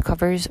your bed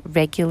covers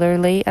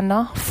regularly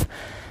enough.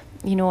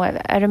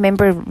 I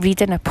remember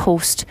reading a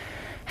post,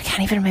 I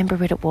can't even remember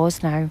where it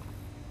was now,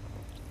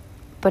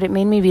 but it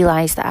made me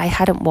realise that I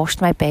hadn't washed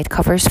my bed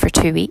covers for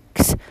 2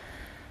 weeks.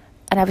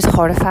 And I was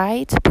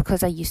horrified,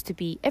 because I used to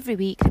be, every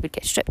week they would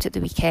get stripped at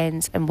the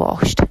weekends and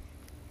washed.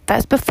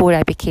 That's before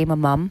I became a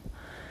mum.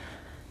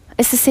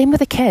 It's the same with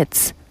the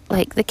kids.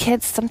 Like, the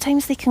kids,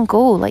 sometimes they can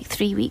go like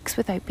 3 weeks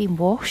without being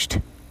washed.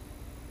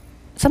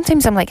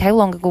 Sometimes I'm like, how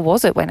long ago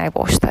was it when I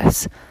washed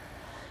this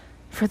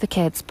for the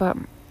kids? But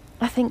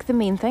I think the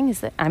main thing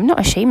is that I'm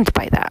not ashamed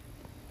by that.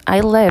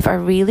 I live a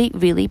really,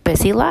 really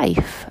busy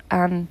life.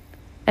 And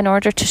in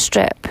order to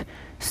strip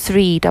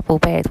 2 double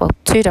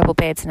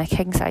beds and a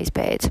king-size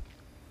bed,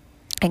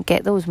 and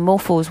get those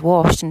mofos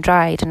washed and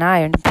dried and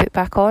ironed and put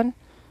back on,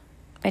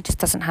 it just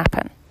doesn't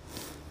happen.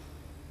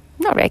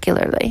 Not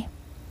regularly.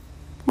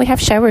 We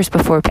have showers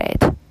before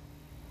bed.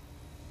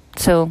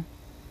 So,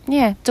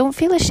 yeah, don't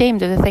feel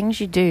ashamed of the things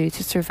you do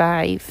to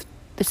survive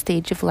the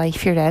stage of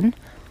life you're in.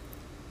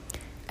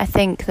 I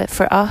think that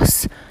for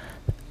us,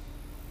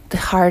 the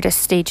hardest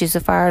stages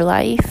of our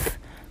life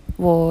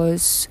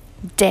was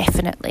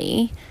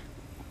definitely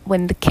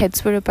when the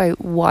kids were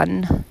about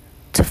 1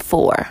 to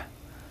 4.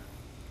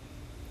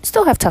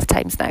 Still have tough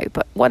times now,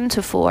 but 1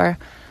 to 4,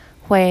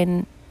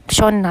 when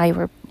Sean and I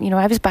were,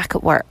 I was back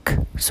at work.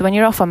 So when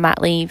you're off on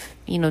mat leave,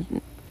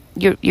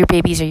 your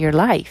babies are your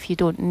life. You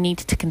don't need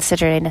to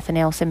consider anything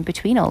else in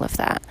between all of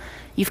that.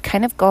 You've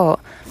kind of got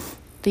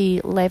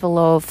the level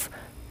of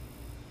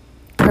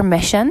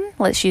permission,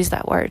 let's use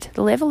that word,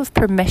 the level of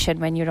permission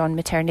when you're on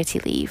maternity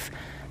leave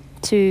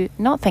to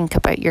not think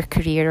about your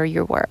career or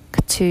your work,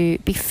 to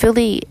be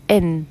fully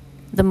in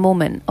the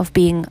moment of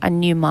being a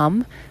new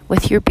mum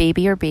with your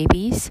baby or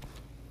babies.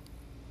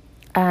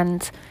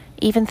 And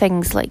even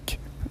things like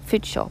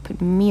food shop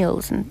and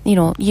meals, and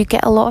you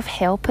get a lot of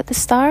help at the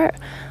start,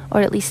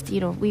 or at least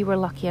we were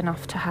lucky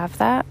enough to have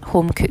that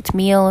home cooked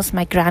meals.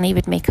 My granny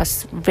would make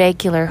us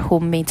regular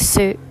homemade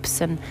soups,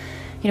 and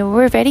we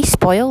were very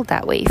spoiled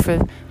that way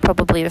for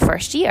probably the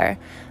first year.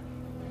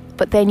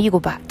 But then you go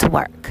back to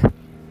work.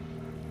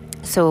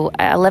 So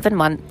at 11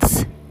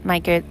 months, my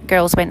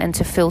girls went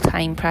into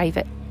full-time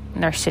private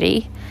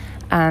nursery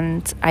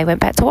and I went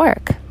back to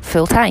work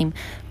full-time.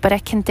 But I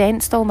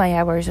condensed all my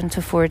hours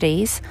into 4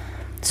 days.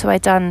 So I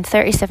done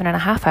 37 and a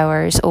half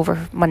hours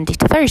over Monday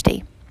to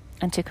Thursday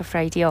and took a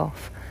Friday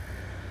off.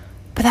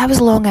 But that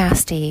was long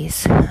ass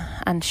days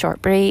and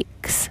short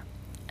breaks.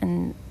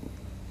 And,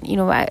 you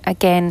know,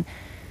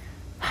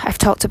 I've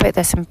talked about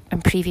this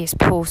in previous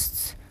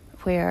posts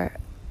where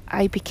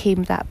I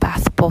became that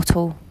bath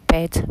bottle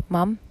bed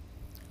mum.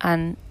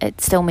 And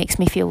it still makes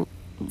me feel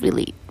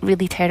really,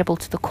 really terrible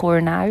to the core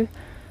now.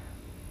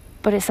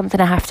 But it's something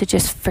I have to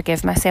just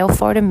forgive myself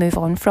for and move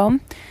on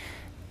from.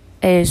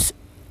 Is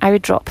I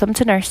would drop them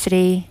to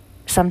nursery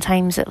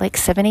sometimes at like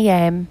 7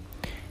 a.m.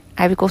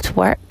 I would go to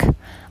work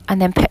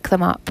and then pick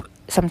them up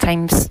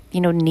sometimes, you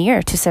know,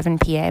 near to 7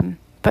 p.m.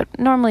 but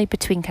normally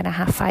between kind of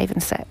 5:30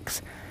 and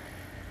 6.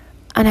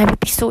 And I would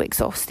be so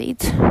exhausted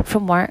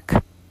from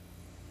work.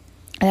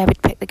 And I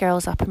would pick the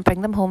girls up and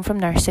bring them home from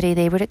nursery.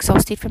 They were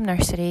exhausted from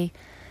nursery.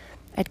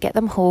 I'd get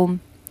them home.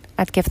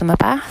 I'd give them a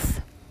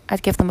bath.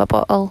 I'd give them a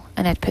bottle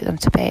and I'd put them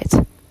to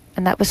bed.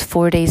 And that was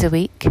 4 days a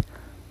week.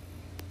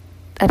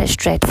 And it's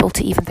dreadful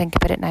to even think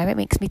about it now. It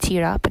makes me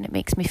tear up and it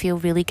makes me feel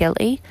really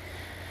guilty.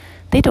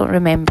 They don't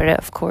remember it,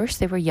 of course.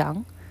 They were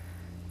young.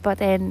 But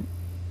then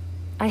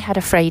I had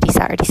a Friday,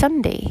 Saturday,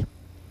 Sunday.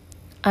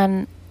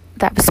 And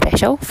that was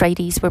special.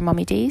 Fridays were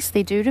mummy days.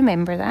 They do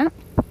remember that.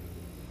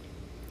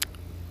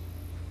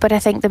 But I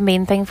think the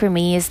main thing for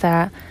me is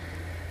that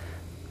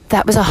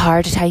was a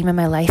hard time in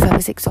my life. I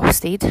was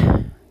exhausted.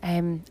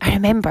 I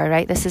remember,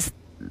 right,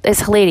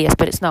 it's hilarious,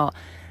 but it's not.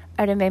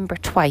 I remember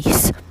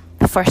twice.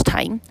 The first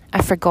time,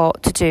 I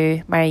forgot to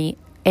do my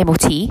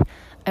MOT.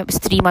 It was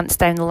 3 months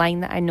down the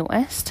line that I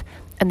noticed.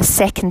 And the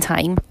second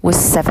time was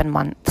 7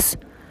 months.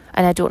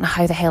 And I don't know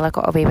how the hell I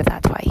got away with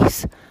that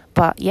twice.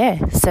 But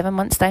yeah, 7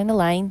 months down the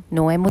line,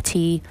 no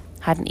MOT,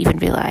 hadn't even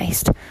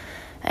realised.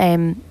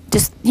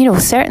 Just, you know,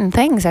 certain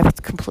things I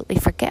would completely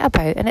forget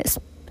about. And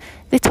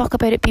they talk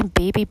about it being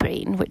baby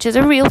brain, which is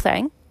a real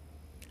thing.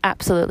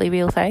 Absolutely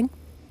real thing.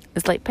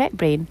 It's like pet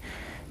brain.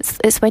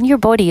 It's when your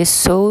body is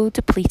so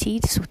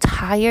depleted, so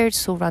tired,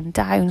 so run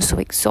down, so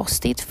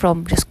exhausted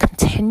from just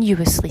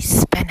continuously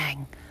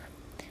spinning,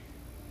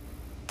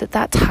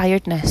 that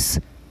tiredness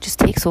just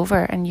takes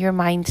over and your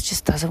mind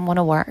just doesn't want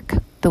to work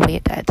the way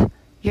it did.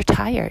 You're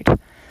tired.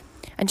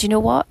 And you know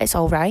what? It's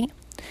all right.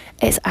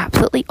 It's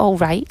absolutely all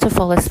right to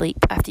fall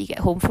asleep after you get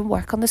home from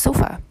work on the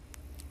sofa.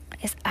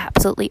 It's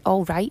absolutely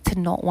all right to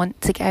not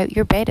want to get out of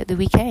your bed at the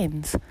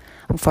weekends.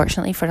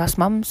 Unfortunately for us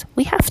mums,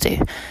 we have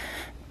to.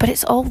 But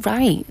it's all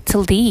right to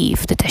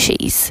leave the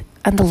dishes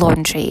and the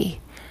laundry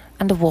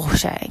and the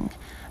washing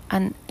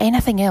and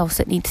anything else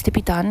that needs to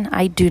be done.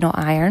 I do not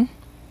iron.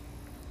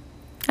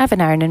 I have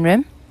an ironing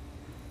room,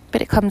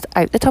 but it comes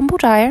out the tumble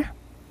dryer.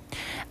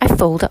 I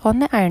fold it on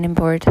the ironing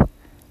board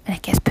and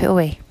it gets put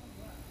away.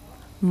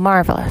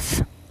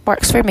 Marvellous.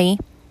 Works for me.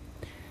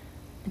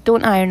 I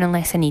don't iron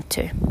unless I need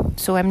to.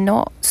 So I'm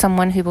not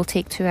someone who will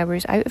take 2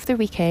 hours out of their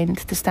weekend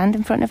to stand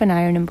in front of an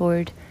ironing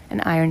board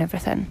and iron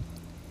everything.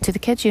 To the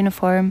kids'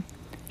 uniform,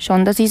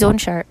 Sean does his own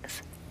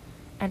shirts,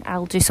 and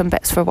I'll do some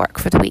bits for work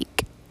for the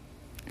week,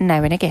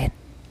 now and again.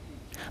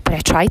 But I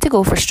try to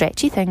go for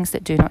stretchy things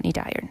that do not need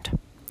ironed.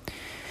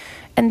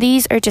 And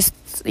these are just,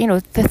 you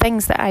know, the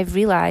things that I've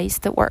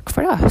realised that work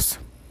for us.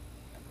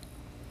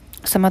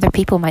 Some other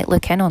people might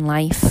look in on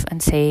life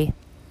and say,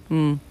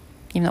 you've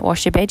not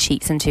washed your bed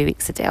sheets in 2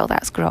 weeks, Adele,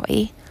 that's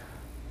grotty.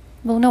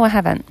 Well, no, I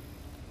haven't.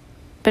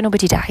 But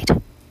nobody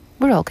died.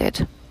 We're all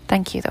good.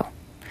 Thank you, though.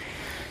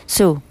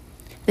 So,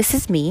 this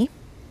is me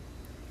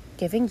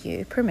giving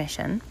you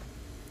permission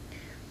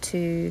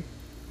to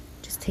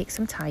just take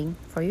some time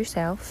for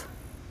yourself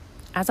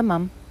as a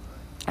mum,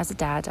 as a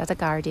dad, as a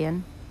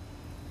guardian,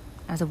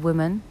 as a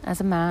woman,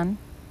 as a man,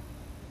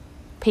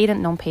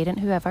 parent, non-parent,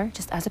 whoever,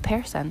 just as a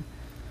person.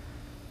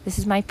 This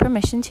is my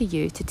permission to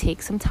you to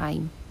take some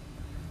time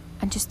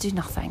and just do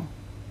nothing.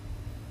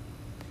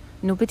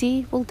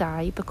 Nobody will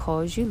die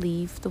because you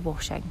leave the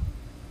washing.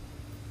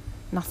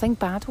 Nothing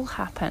bad will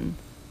happen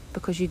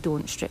because you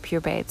don't strip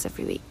your beds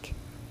every week.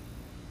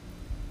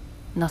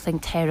 Nothing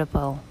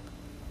terrible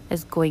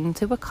is going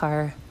to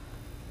occur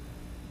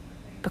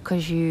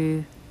because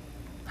you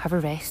have a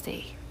rest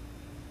day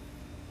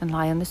and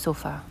lie on the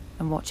sofa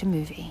and watch a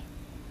movie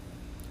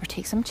or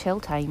take some chill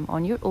time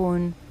on your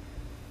own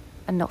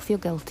and not feel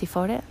guilty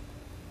for it.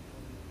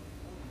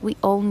 We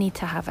all need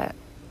to have it.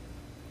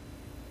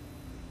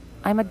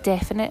 I'm a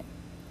definite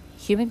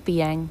human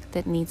being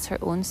that needs her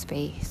own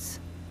space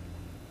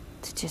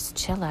to just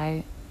chill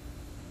out,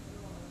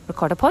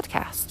 record a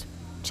podcast,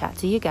 chat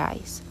to you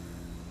guys,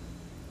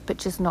 but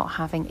just not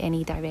having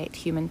any direct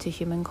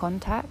human-to-human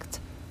contact.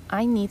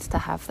 I need to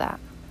have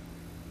that,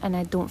 and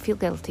I don't feel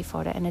guilty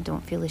for it, and I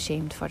don't feel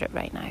ashamed for it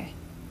right now.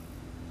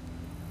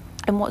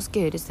 And what's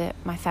good is that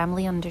my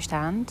family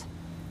understand,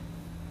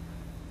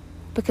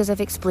 because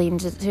I've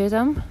explained it to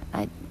them.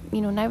 I,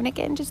 now and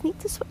again just need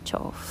to switch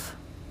off.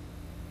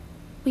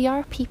 We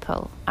are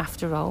people,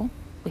 after all.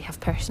 We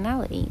have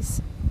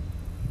personalities,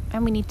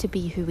 and we need to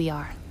be who we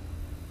are.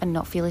 and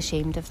not feel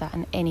ashamed of that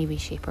in any way,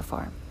 shape or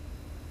form.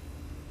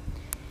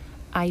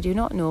 I do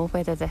not know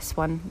whether this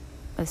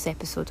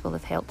episode will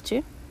have helped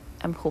you.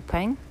 I'm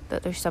hoping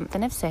that there's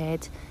something I've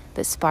said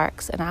that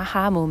sparks an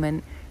aha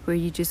moment where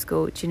you just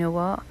go, do you know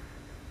what?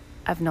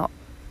 I've not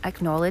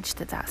acknowledged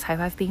that that's how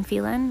I've been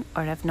feeling,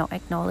 or I've not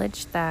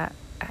acknowledged that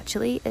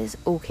actually it's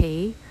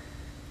okay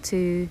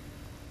to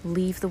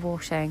leave the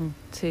washing,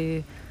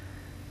 to,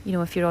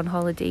 if you're on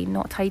holiday,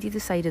 not tidy the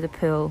side of the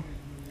pool,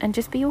 and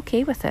just be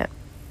okay with it.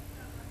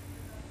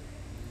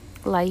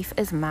 Life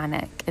is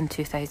manic in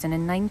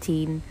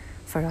 2019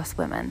 for us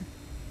women.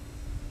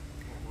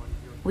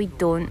 We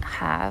don't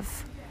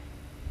have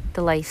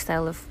the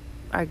lifestyle of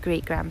our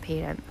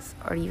great-grandparents,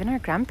 or even our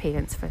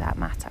grandparents for that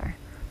matter.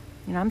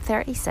 I'm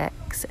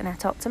 36 and I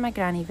talk to my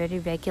granny very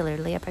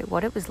regularly about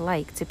what it was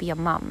like to be a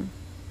mum.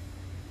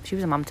 She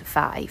was a mum to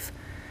 5.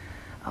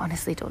 I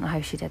honestly don't know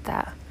how she did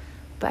that.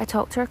 But I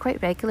talk to her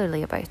quite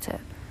regularly about it,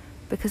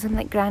 because I'm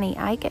like, Granny,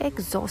 I get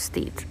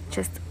exhausted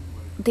just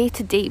day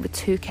to day with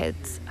 2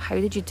 kids. How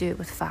did you do it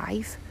with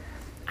 5?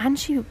 And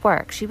she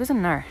worked. She was a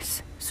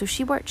nurse, so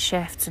she worked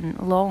shifts and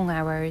long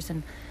hours.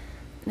 And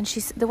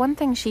she's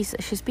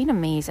been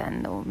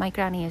amazing. Though my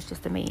granny is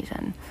just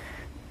amazing.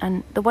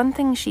 And the one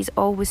thing she's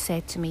always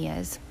said to me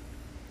is,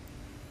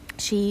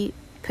 she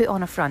put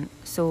on a front.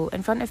 So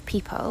in front of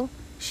people,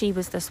 she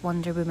was this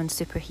Wonder Woman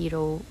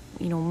superhero,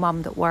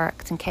 mum that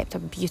worked and kept a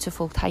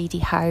beautiful, tidy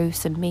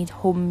house and made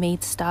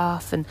homemade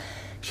stuff. And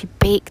she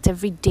baked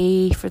every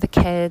day for the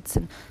kids,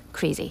 and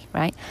crazy,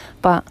 right?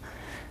 But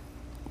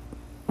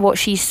what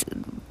she's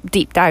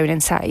deep down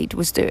inside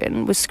was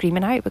doing was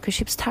screaming out because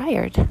she was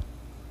tired.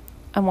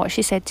 And what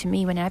she said to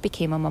me when I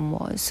became a mum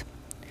was,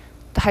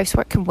 the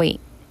housework can wait.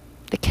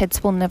 The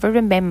kids will never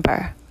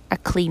remember a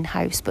clean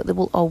house, but they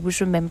will always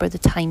remember the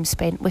time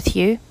spent with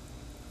you.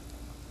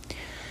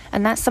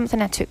 And that's something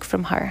I took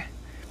from her.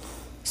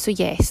 So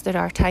yes, there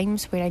are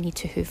times where I need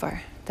to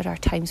hoover. There are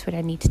times where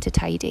I need to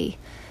tidy.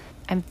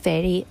 I'm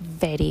very,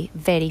 very,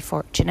 very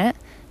fortunate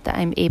that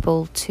I'm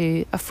able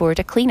to afford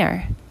a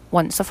cleaner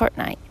once a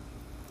fortnight.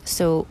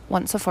 So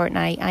once a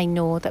fortnight, I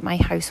know that my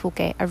house will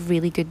get a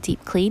really good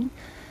deep clean.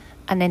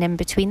 And then in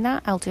between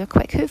that, I'll do a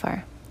quick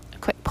hoover, a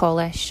quick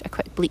polish, a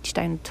quick bleach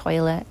down the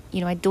toilet.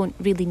 I don't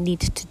really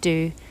need to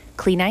do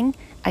cleaning.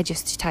 I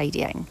just do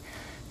tidying.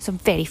 So I'm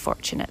very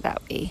fortunate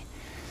that way.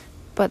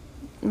 But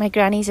my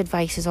granny's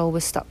advice has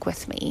always stuck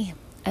with me,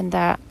 and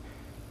that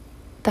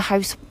the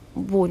house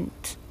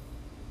won't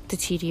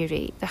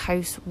deteriorate. The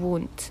house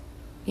won't,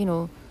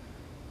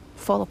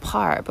 fall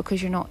apart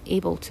because you're not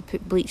able to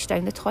put bleach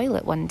down the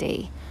toilet one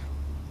day.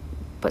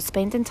 But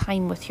spending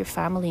time with your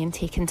family and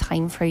taking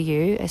time for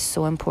you is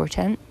so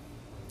important.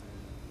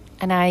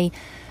 And I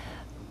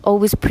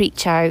always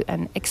preach out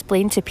and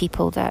explain to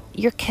people that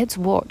your kids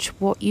watch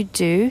what you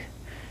do.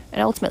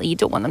 And ultimately, you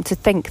don't want them to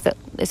think that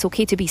it's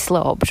okay to be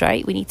slobs,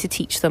 right? We need to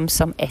teach them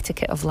some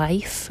etiquette of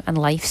life and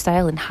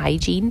lifestyle and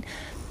hygiene.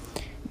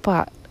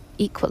 But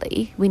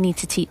equally, we need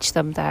to teach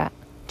them that,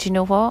 do you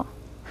know what?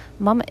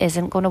 Mum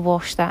isn't going to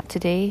wash that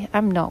today.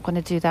 I'm not going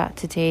to do that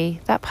today.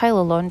 That pile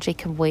of laundry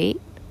can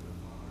wait.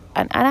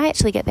 And I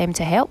actually get them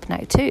to help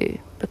now too,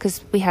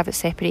 because we have it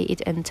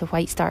separated into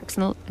whites, darks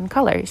and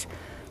colours.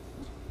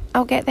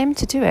 I'll get them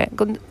to do it.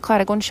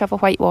 Clara, go and shove a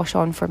whitewash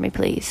on for me,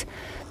 please.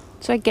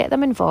 So I get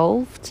them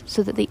involved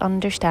so that they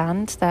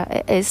understand that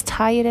it is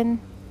tiring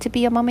to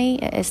be a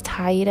mummy. It is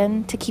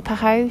tiring to keep a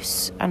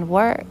house and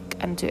work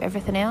and do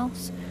everything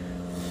else.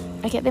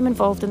 I get them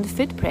involved in the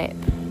food prep.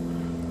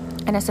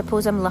 And I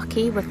suppose I'm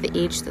lucky with the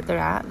age that they're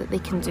at that they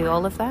can do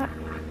all of that.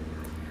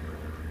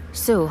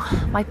 So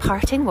my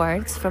parting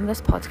words from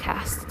this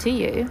podcast to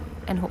you,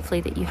 and hopefully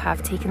that you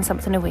have taken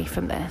something away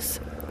from this,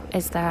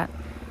 is that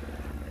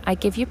I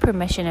give you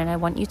permission, and I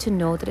want you to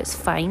know that it's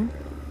fine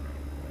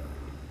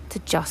to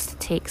just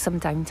take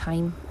some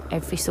downtime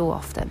every so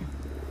often,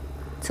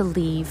 to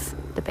leave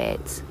the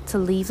beds, to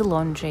leave the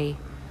laundry,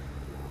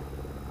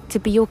 to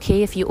be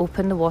okay if you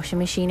open the washing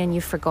machine and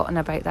you've forgotten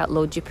about that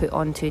load you put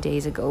on 2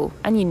 days ago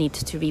and you need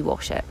to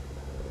rewash it.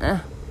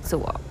 So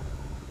what?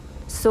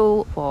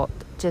 So what?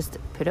 Just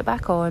put it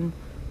back on,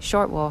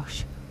 short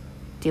wash,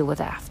 deal with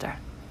it after.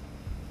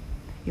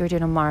 You're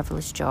doing a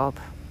marvellous job.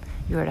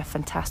 You're a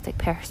fantastic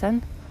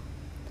person.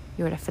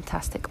 You're a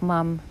fantastic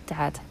mum,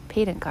 dad,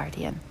 parent,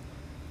 guardian.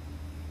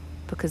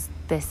 Because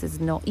this is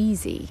not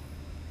easy.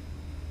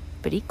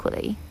 But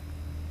equally,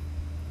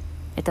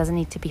 it doesn't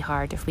need to be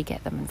hard if we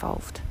get them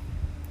involved.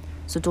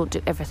 So don't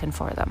do everything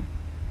for them.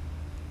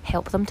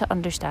 Help them to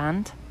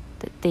understand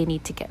that they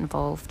need to get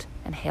involved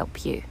and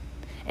help you.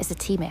 It's a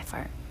team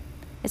effort.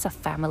 It's a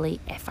family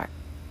effort.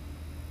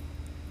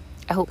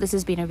 I hope this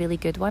has been a really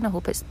good one. I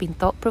hope it's been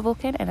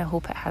thought-provoking, and I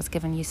hope it has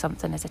given you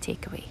something as a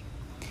takeaway.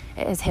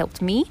 It has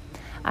helped me.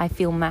 I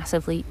feel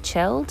massively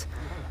chilled.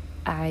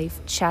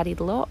 I've chatted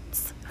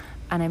lots,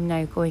 and I'm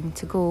now going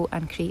to go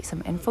and create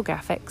some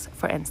infographics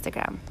for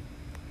Instagram.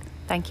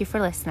 Thank you for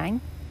listening,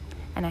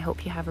 and I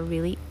hope you have a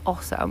really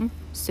awesome,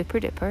 super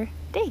duper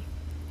day.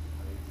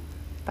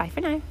 Bye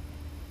for now.